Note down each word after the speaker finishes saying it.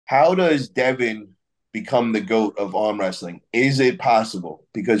how does Devon become the GOAT of arm wrestling? Is it possible?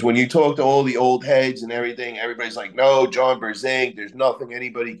 Because when you talk to all the old heads and everything, everybody's like, no, John Berzink, there's nothing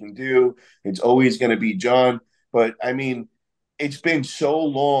anybody can do. It's always going to be John. But I mean, it's been so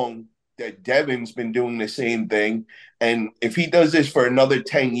long that Devon's been doing the same thing. And if he does this for another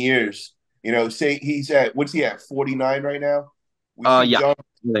 10 years, say he's at, what's he at, 49 right now? We see Yeah, John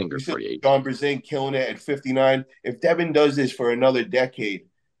Linger we see 48. John Brzezinski killing it at 59. If Devon does this for another decade,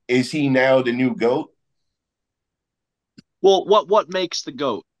 is he now the new GOAT? Well, what makes the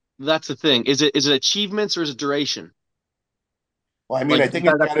GOAT? That's the thing. Is it achievements or is it duration? Well, I mean, Like I think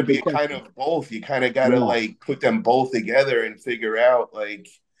it's that's got a to be big a kind question. of both. You kind of got to Yeah. like put them both together and figure out like,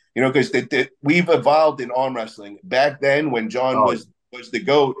 because we've evolved in arm wrestling. Back then, when John Oh, was the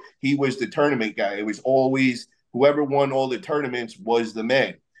GOAT, he was the tournament guy. It was always whoever won all the tournaments was the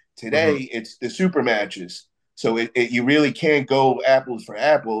man. Today, hmm. it's the super matches. So you really can't go apples for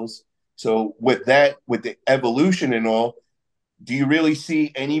apples. So with that, with the evolution and all, do you really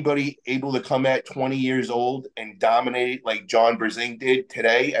see anybody able to come at 20 years old and dominate like John Berzink did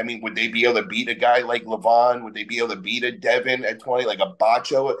today? I mean, would they be able to beat a guy like Levon? Would they be able to beat a Devon at 20, like a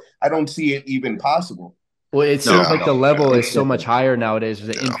Bacho? I don't see it even possible. Well, it No, seems Yeah, like the no. level is so Unfortunately. much higher nowadays.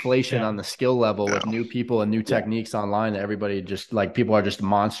 There's an yeah, inflation Yeah. on the skill level yeah. with new people and new Yeah. techniques online that everybody just like people are just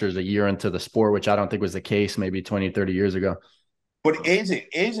monsters a year into the sport, which I don't think was the case maybe 20, 30 years ago. But is it?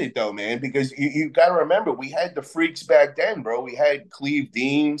 Is it though, man? Because you got to remember, we had the freaks back then, bro. We had Cleve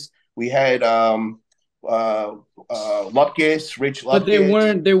Deans, we had uh, Luckus, Rich But they Luckus.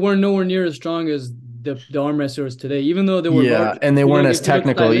 weren't they weren't nowhere near as strong as the arm wrestlers today. Even though they were Yeah, larger, and they weren't as if you look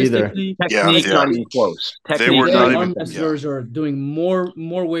technical either. stylistically, Yeah, Technique, like yeah. not even close. They were Technique, not not today, even arm even, close. yeah. wrestlers are doing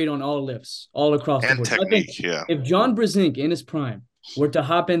more weight on all lifts, all across the And board. So I think technique, yeah. if John Brzezinski in his prime were to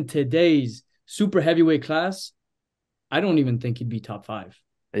hop in today's super heavyweight class, I don't even think he'd be top five.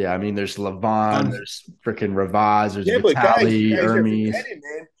 Yeah, I mean, there's Levon, Honestly. there's freaking Ravaz, there's Yeah, but guys, you Vitali, guys are Hermes. forgetting,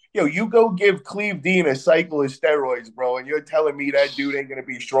 man. You go give Cleve Dean a cycle of steroids, bro, and you're telling me that dude ain't gonna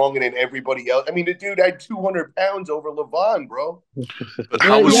be stronger than everybody else. I mean, the dude had 200 pounds over Levon, bro. But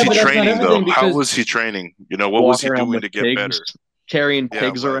how Well, was yeah, he but that's not training though? everything How because was he training? What was Walking he around doing with to get pigs, better? carrying Yeah,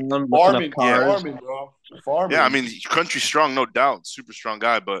 pigs like, around, lifting up Farming, yeah, cars. farming, bro, yeah. I farming. mean, country strong, no doubt, super strong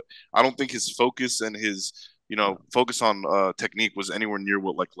guy. But I don't think his focus and his, focus on technique was anywhere near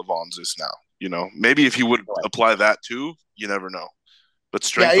what like Levon's is now. Maybe if he would apply that too, you never know. But Yeah,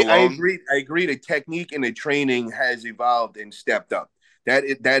 strength I alone, agree. I agree. The technique and the training has evolved and stepped up. That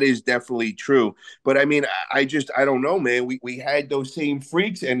is definitely true. But I mean, I don't know, man. We had those same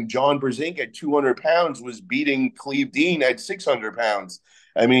freaks, and John Brzezinski at 200 pounds was beating Cleve Dean at 600 pounds.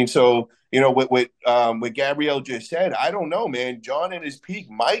 I mean, so what Gabrielle just said, I don't know, man. John at his peak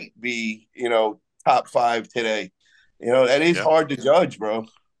might be top five today. That is yeah, hard to judge, bro.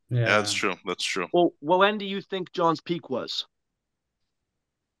 yeah, that's yeah. true. That's true. Well, when do you think John's peak was?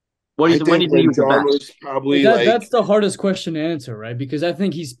 What do you I think? When do think you think he when was the John best? was probably That's like the hardest question to answer, right? Because I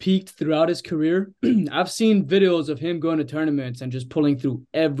think he's peaked throughout his career. I've seen videos of him going to tournaments and just pulling through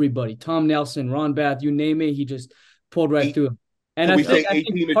everybody. Tom Nelson, Ron Bath, you name it, he just pulled right eight. through him. And Can we say I think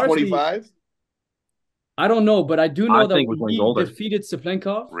 18 to partially, 25? I don't know, but I do I know that think it was when when he's he older. defeated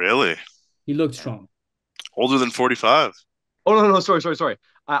Saplenkov, Really? he looked strong. Older than 45? Oh no, sorry.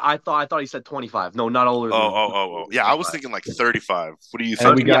 I thought he said 25. No, not older Oh, than oh, oh, oh. Yeah, I was 25. thinking like 35. What do you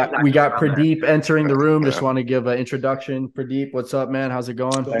And think? Yeah, we exactly got around there. Pradeep entering the room. Just Yeah. want to give an introduction. Pradeep, what's up, man? How's it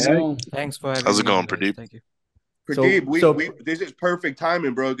going? Hey, hey. Thanks for How's having it me going, here, guys. Pradeep? Thank you. Pradeep, So this is perfect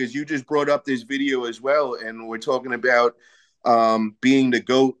timing, bro, because you just brought up this video as well, and we're talking about being the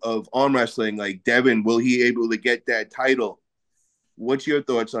GOAT of arm wrestling. Like Devon, will he able to get that title? What's your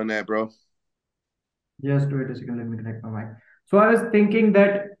thoughts on that, bro? Just wait a second, let me connect my mic. So I was thinking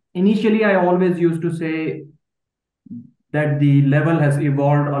that initially I always used to say that the level has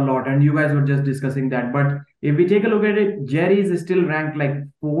evolved a lot, and you guys were just discussing that. But if we take a look at it, Jerry is still ranked like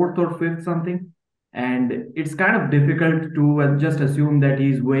fourth or fifth something, and it's kind of difficult to just assume that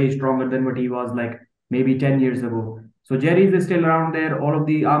he's way stronger than what he was like maybe 10 years ago. So Jerry is still around there, all of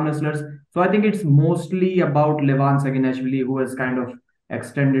the arm wrestlers. So I think it's mostly about Levan Saginashvili, who has kind of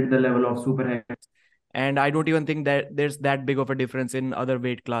extended the level of super heavyweight. And I don't even think that there's that big of a difference in other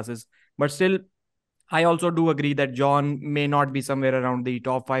weight classes. But still, I also do agree that John may not be somewhere around the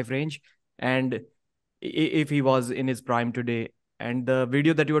top five range. And if he was in his prime today. And the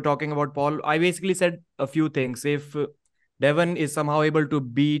video that you were talking about, Paul, I basically said a few things. If Devon is somehow able to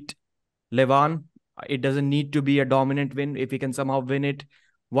beat Levan, it doesn't need to be a dominant win. If he can somehow win it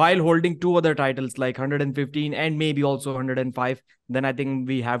while holding 2 other titles like 115 and maybe also 105, then I think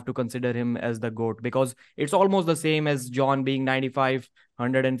we have to consider him as the GOAT, because it's almost the same as John being 95,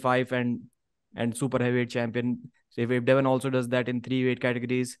 105 and super heavyweight champion. So if Devon also does that in 3 weight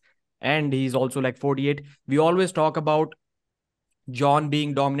categories, and he's also like 48, we always talk about John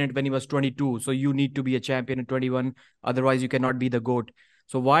being dominant when he was 22. So you need to be a champion at 21. Otherwise, you cannot be the GOAT.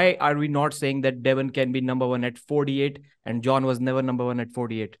 So why are we not saying that Devon can be number one at 48 and John was never number one at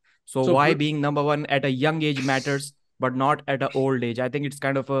 48? So why being number one at a young age matters, but not at an old age? I think it's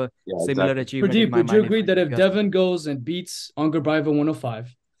kind of a similar achievement in my mind. Would you agree that if Devon goes and beats Angarbayev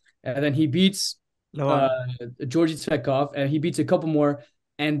 105, and then he beats Georgi Tsekov, and he beats a couple more,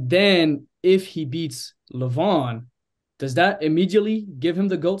 and then if he beats Levon, does that immediately give him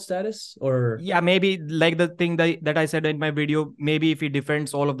the GOAT status? Or yeah, maybe like the thing that I said in my video, maybe if he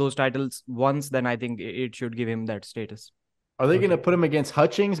defends all of those titles once, then I think it should give him that status. Are they going to put him against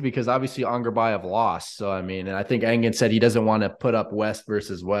Hutchings? Because obviously Angarbayev lost. So, I mean, and I think Engen said he doesn't want to put up West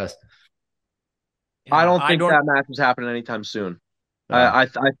versus West. Yeah, I don't think that match is happening anytime soon. I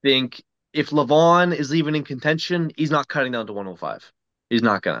think if Levon is even in contention, he's not cutting down to 105. He's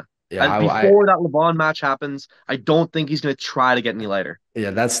not going to. Yeah, before that Levon match happens, I don't think he's going to try to get any lighter.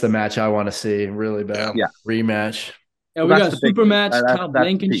 Yeah, that's the match I want to see really bad. Yeah. Rematch. Yeah, we got a super match, Count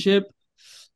Blankenship